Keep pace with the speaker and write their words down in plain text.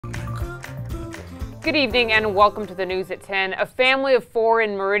Good evening and welcome to the news at 10. A family of 4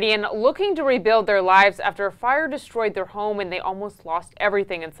 in Meridian looking to rebuild their lives after a fire destroyed their home and they almost lost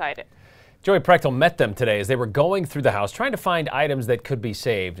everything inside it. Joey Prechtel met them today as they were going through the house trying to find items that could be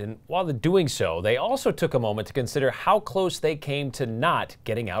saved. And while they're doing so, they also took a moment to consider how close they came to not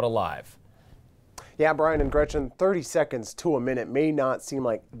getting out alive. Yeah, Brian and Gretchen, 30 seconds to a minute may not seem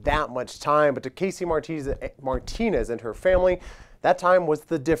like that much time, but to Casey Martinez and her family, that time was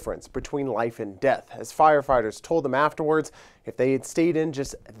the difference between life and death. As firefighters told them afterwards, if they had stayed in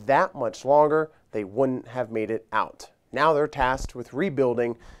just that much longer, they wouldn't have made it out. Now they're tasked with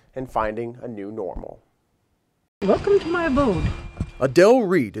rebuilding and finding a new normal. Welcome to my abode. Adele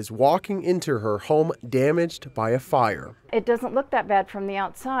Reed is walking into her home damaged by a fire. It doesn't look that bad from the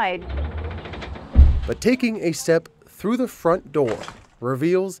outside. But taking a step through the front door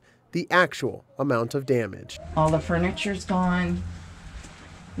reveals the actual amount of damage. All the furniture's gone.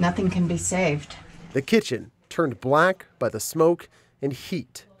 Nothing can be saved. The kitchen turned black by the smoke and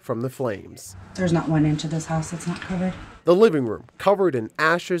heat from the flames. There's not 1 inch of this house that's not covered. The living room covered in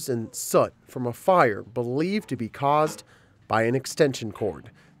ashes and soot from a fire believed to be caused by an extension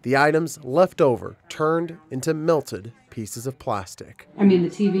cord. The items left over turned into melted pieces of plastic. I mean, the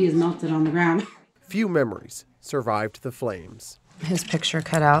TV is melted on the ground. Few memories survived the flames. His picture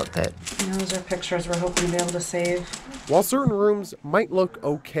cut out that. Those are pictures we're hoping to be able to save. While certain rooms might look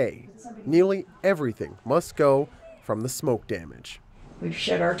okay, nearly everything must go from the smoke damage. We've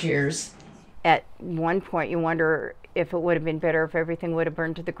shed our tears. At one point, you wonder if it would have been better if everything would have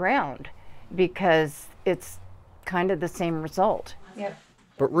burned to the ground, because it's kind of the same result. Yep.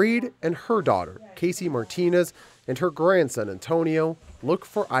 But Reed and her daughter, Casey Martinez, and her grandson, Antonio, look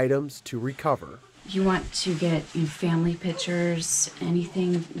for items to recover. You want to get family pictures,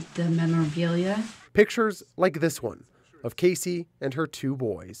 anything, the memorabilia? Pictures like this one of Casey and her 2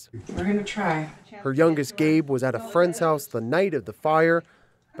 boys. We're going to try. Her youngest, Gabe, was at a friend's house the night of the fire,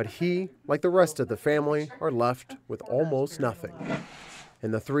 but he, like the rest of the family, are left with almost nothing.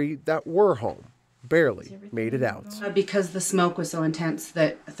 And the 3 that were home barely made it out. Because the smoke was so intense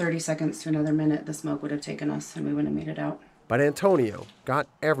that 30 seconds to another minute, the smoke would have taken us and we wouldn't have made it out. But Antonio got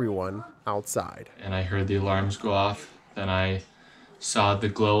everyone outside. And I heard the alarms go off. Then I saw the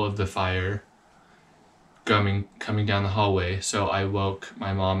glow of the fire coming down the hallway. So I woke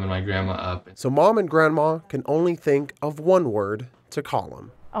my mom and my grandma up. So Mom and Grandma can only think of one word to call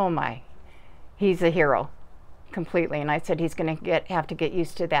him. Oh my, he's a hero, completely. And I said he's going to have to get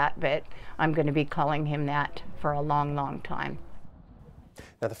used to that, but I'm going to be calling him that for a long, long time.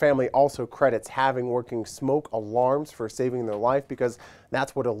 Now, the family also credits having working smoke alarms for saving their life because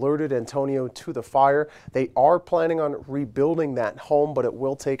that's what alerted Antonio to the fire. They are planning on rebuilding that home, but it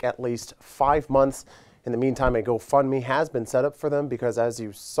will take at least 5 months. In the meantime, a GoFundMe has been set up for them because, as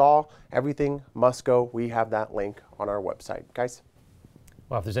you saw, everything must go. We have that link on our website. Guys?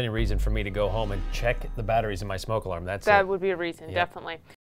 Well, if there's any reason for me to go home and check the batteries in my smoke alarm, that would be a reason, definitely.